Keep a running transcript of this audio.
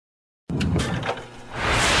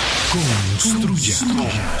Construya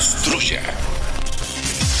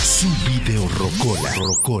su video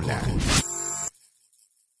rocola.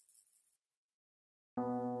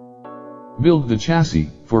 Build the chassis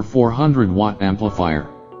for 400-watt amplifier.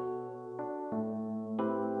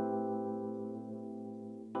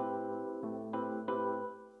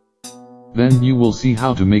 Then you will see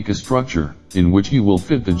how to make a structure, in which you will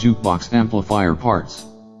fit the jukebox amplifier parts.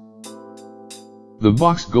 The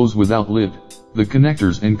box goes without lid. The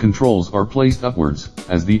connectors and controls are placed upwards,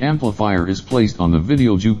 as the amplifier is placed on the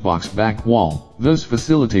video jukebox back wall, thus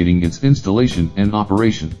facilitating its installation and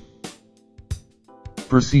operation.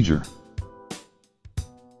 Procedure.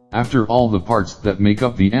 After all the parts that make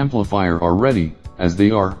up the amplifier are ready, as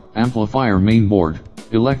they are, amplifier mainboard,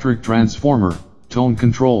 electric transformer, tone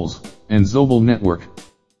controls, and Zobel network,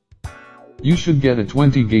 you should get a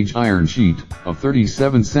 20-gauge iron sheet, of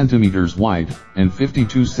 37 cm wide, and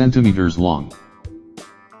 52 cm long.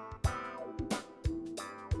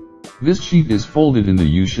 This sheet is folded in the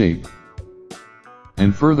U shape,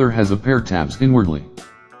 and further has a pair tabs inwardly.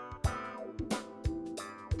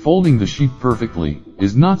 Folding the sheet perfectly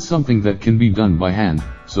is not something that can be done by hand,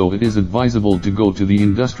 so it is advisable to go to the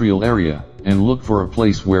industrial area, and look for a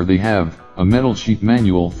place where they have a metal sheet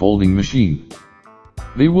manual folding machine.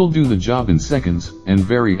 They will do the job in seconds, and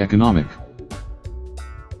very economic.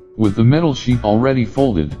 With the metal sheet already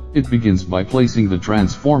folded, it begins by placing the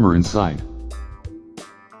transformer inside.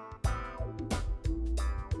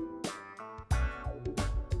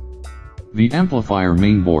 The amplifier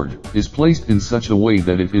mainboard is placed in such a way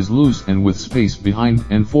that it is loose and with space behind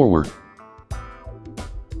and forward.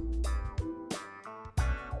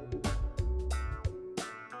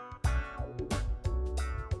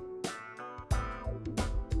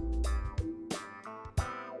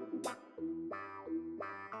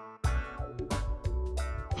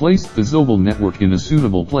 Place the Zobel network in a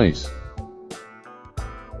suitable place.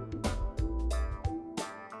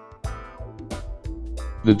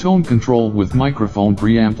 The tone control with microphone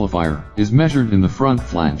preamplifier is measured in the front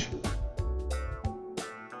flange.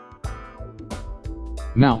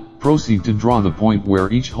 Now, proceed to draw the point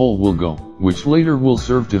where each hole will go, which later will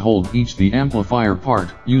serve to hold each the amplifier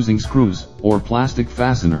part, using screws, or plastic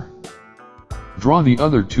fastener. Draw the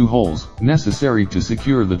other two holes, necessary to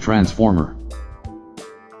secure the transformer,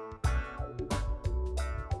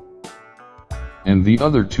 and the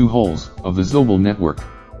other two holes, of the Zobel network.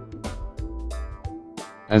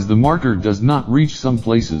 As the marker does not reach some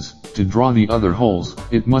places, to draw the other holes,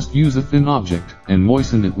 it must use a thin object, and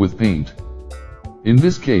moisten it with paint. In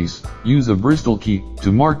this case, use a Bristol key,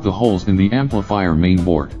 to mark the holes in the amplifier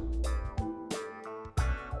mainboard.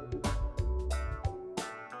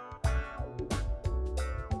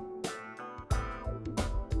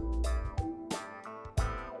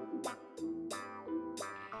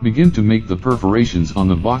 Begin to make the perforations on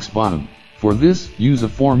the box bottom. For this, use a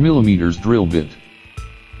 4 mm drill bit.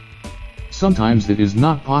 Sometimes it is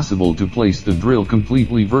not possible to place the drill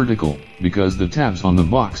completely vertical, because the tabs on the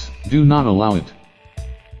box do not allow it.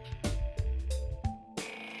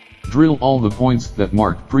 Drill all the points that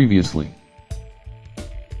marked previously.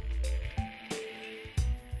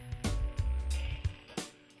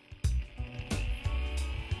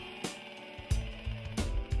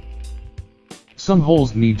 Some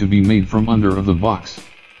holes need to be made from under of the box.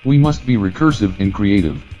 We must be recursive and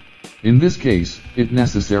creative. In this case, it's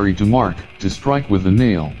necessary to mark, to strike with a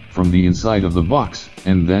nail, from the inside of the box,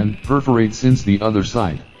 and then perforate since the other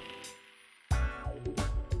side.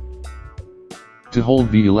 To hold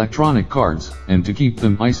the electronic cards, and to keep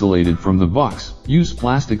them isolated from the box, use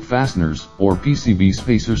plastic fasteners, or PCB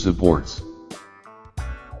spacer supports.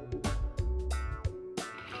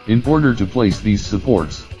 In order to place these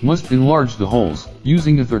supports, must enlarge the holes,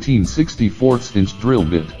 using a 13/64 inch drill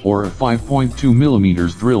bit, or a 5.2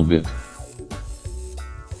 mm drill bit.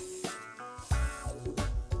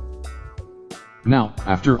 Now,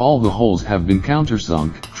 after all the holes have been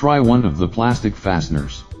countersunk, try one of the plastic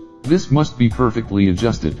fasteners. This must be perfectly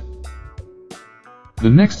adjusted. The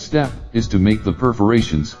next step is to make the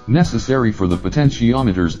perforations necessary for the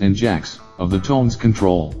potentiometers and jacks of the tones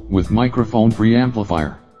control with microphone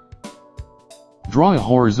preamplifier. Draw a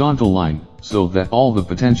horizontal line, so that all the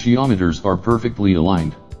potentiometers are perfectly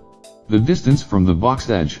aligned. The distance from the box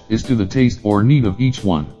edge is to the taste or need of each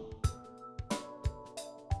one.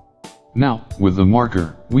 Now, with the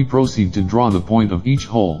marker, we proceed to draw the point of each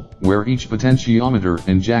hole, where each potentiometer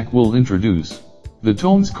and jack will introduce. The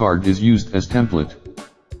tones card is used as template.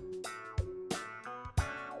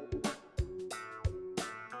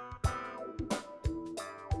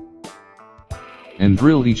 And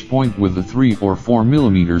drill each point with the 3 or 4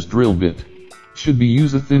 mm drill bit. should be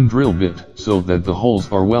use a thin drill bit, so that the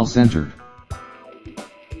holes are well centered.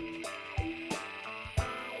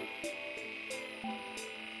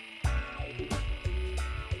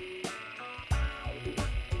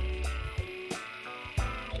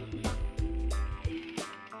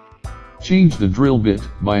 Change the drill bit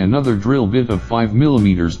by another drill bit of 5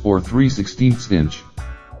 mm or 3/16 inch.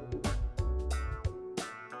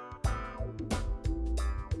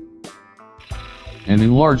 And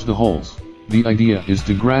enlarge the holes. The idea is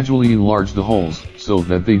to gradually enlarge the holes, so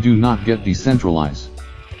that they do not get decentralized.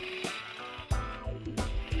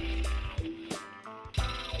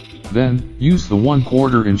 Then, use the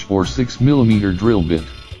 1/4 inch or 6 mm drill bit.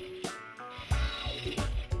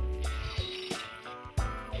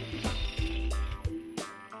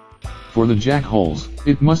 For the jack holes,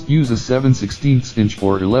 it must use a 7/16 inch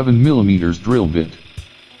or 11 mm drill bit.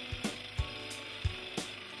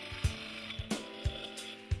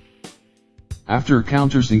 After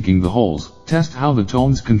countersinking the holes, test how the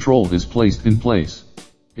tones control is placed in place.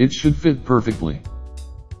 It should fit perfectly.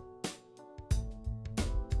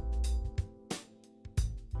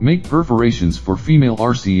 Make perforations for female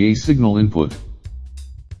RCA signal input.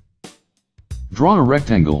 Draw a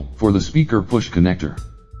rectangle for the speaker push connector.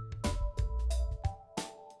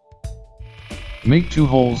 Make 2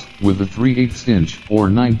 holes with a 3/8 inch or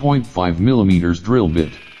 9.5 mm drill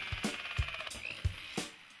bit.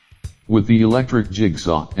 With the electric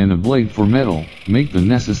jigsaw and a blade for metal, make the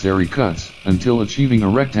necessary cuts until achieving a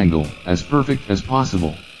rectangle as perfect as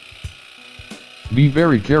possible. Be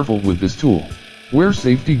very careful with this tool. Wear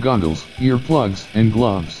safety goggles, earplugs, and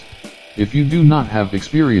gloves. If you do not have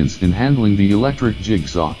experience in handling the electric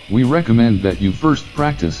jigsaw, we recommend that you first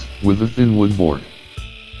practice with a thin wood board.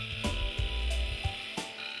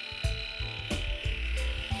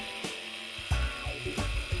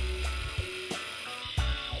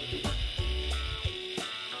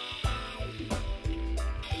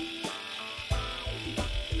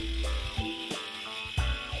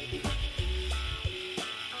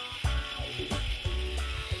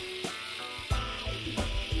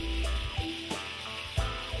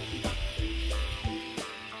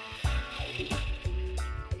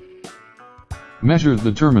 Measure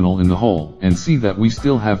the terminal in the hole and see that we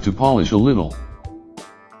still have to polish a little.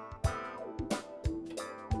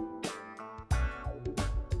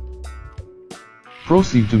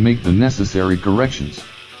 Proceed to make the necessary corrections.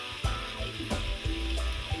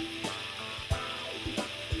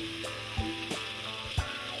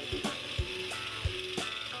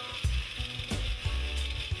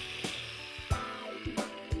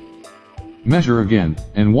 Measure again,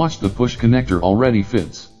 and watch the push connector already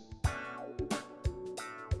fits.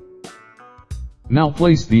 Now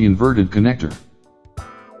place the inverted connector.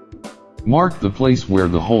 Mark the place where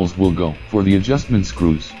the holes will go for the adjustment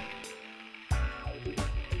screws.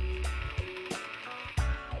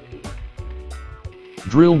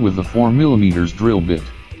 Drill with the 4 mm drill bit.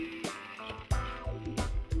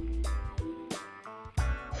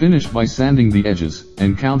 Finish by sanding the edges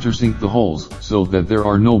and countersink the holes so that there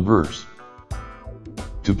are no burrs.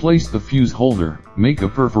 To place the fuse holder, make a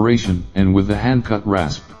perforation and with a hand-cut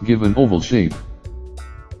rasp, give an oval shape.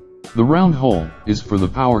 The round hole is for the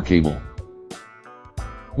power cable.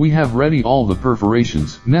 We have ready all the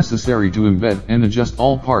perforations necessary to embed and adjust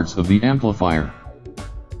all parts of the amplifier.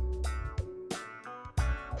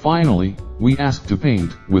 Finally, we ask to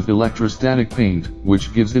paint with electrostatic paint,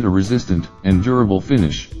 which gives it a resistant and durable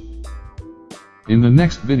finish. In the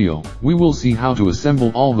next video, we will see how to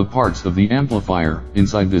assemble all the parts of the amplifier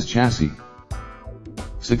inside this chassis.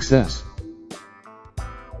 Success!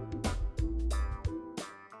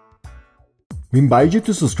 We invite you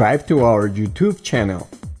to subscribe to our YouTube channel.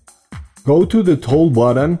 Go to the tool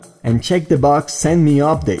button and check the box Send Me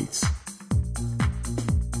Updates.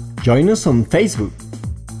 Join us on Facebook.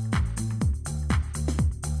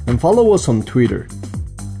 And follow us on Twitter.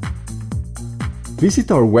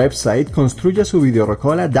 Visit our website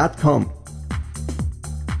construyasuvideorocola.com.